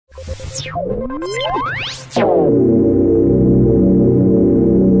Sporting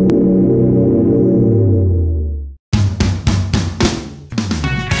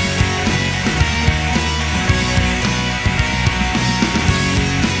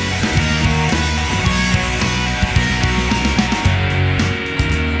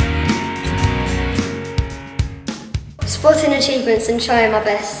achievements and trying my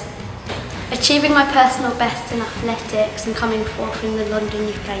best. Achieving my personal best in athletics and coming fourth in the London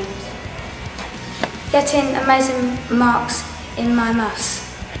Youth Games. Getting amazing marks in my maths.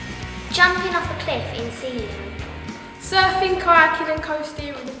 Jumping off a cliff in Sealand. Surfing, kayaking and coasting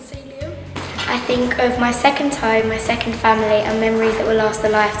in Sealand. I think of my second home, my second family and memories that will last a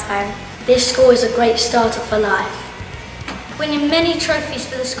lifetime. This school is a great starter for life. Winning many trophies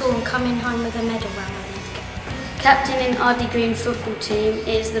for the school and coming home with a medal round my neck. Captaining Ardley Green football team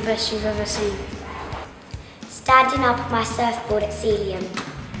is the best you've ever seen. Standing up my surfboard at Sealand.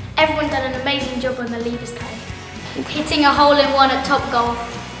 Everyone done an amazing job on the Leavers Cave. Hitting a hole-in-one at Top Golf.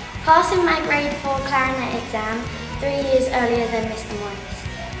 Passing my grade 4 clarinet exam 3 years earlier than Mr. Morris.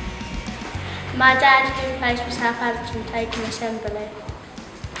 My dad doing plays for Southampton taking assembly.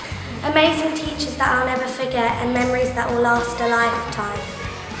 Amazing teachers that I'll never forget and memories that will last a lifetime.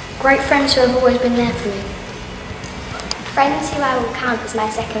 Great friends who have always been there for me. Friends who I will count as my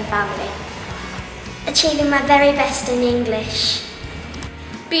second family. Achieving my very best in English.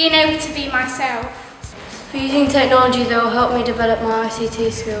 Being able to be myself. Using technology that will help me develop my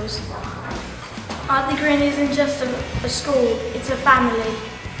ICT skills. Ardley Green isn't just a school, it's a family.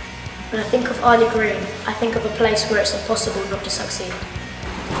 When I think of Ardley Green, I think of a place where it's impossible not to succeed.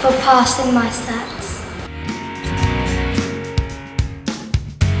 For passing my stats.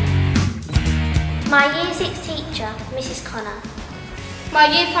 My Year 6 teacher, Mrs. Connor. My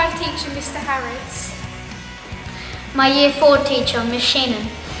Year 5 teacher, Mr. Harris. My Year 4 teacher, Miss Sheenan.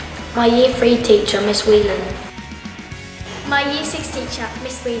 My Year 3 teacher, Miss Whelan. My Year 6 teacher,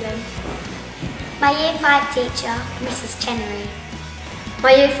 Miss Whelan. My Year 5 teacher, Mrs. Chenery.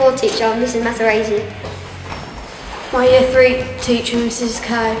 My Year 4 teacher, Mrs. Matarazzi. My Year 3 teacher, Mrs.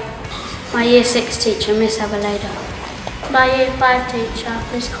 Kay. My Year 6 teacher, Miss Aveleda. My Year 5 teacher,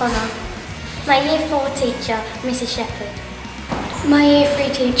 Miss Connor. My Year 4 teacher, Mrs. Shepherd. My Year 3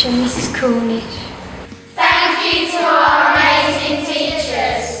 teacher, Mrs. Cornish. Thank you to our amazing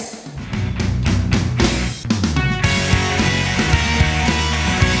teachers.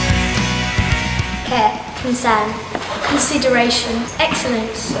 Care, concern, consideration,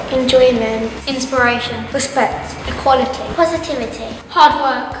 excellence, enjoyment, inspiration, respect, equality, Positivity. Hard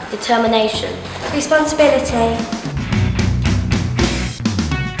work. Determination. responsibility,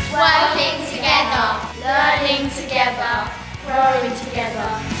 Working together, learning together, growing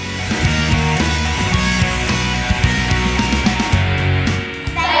together.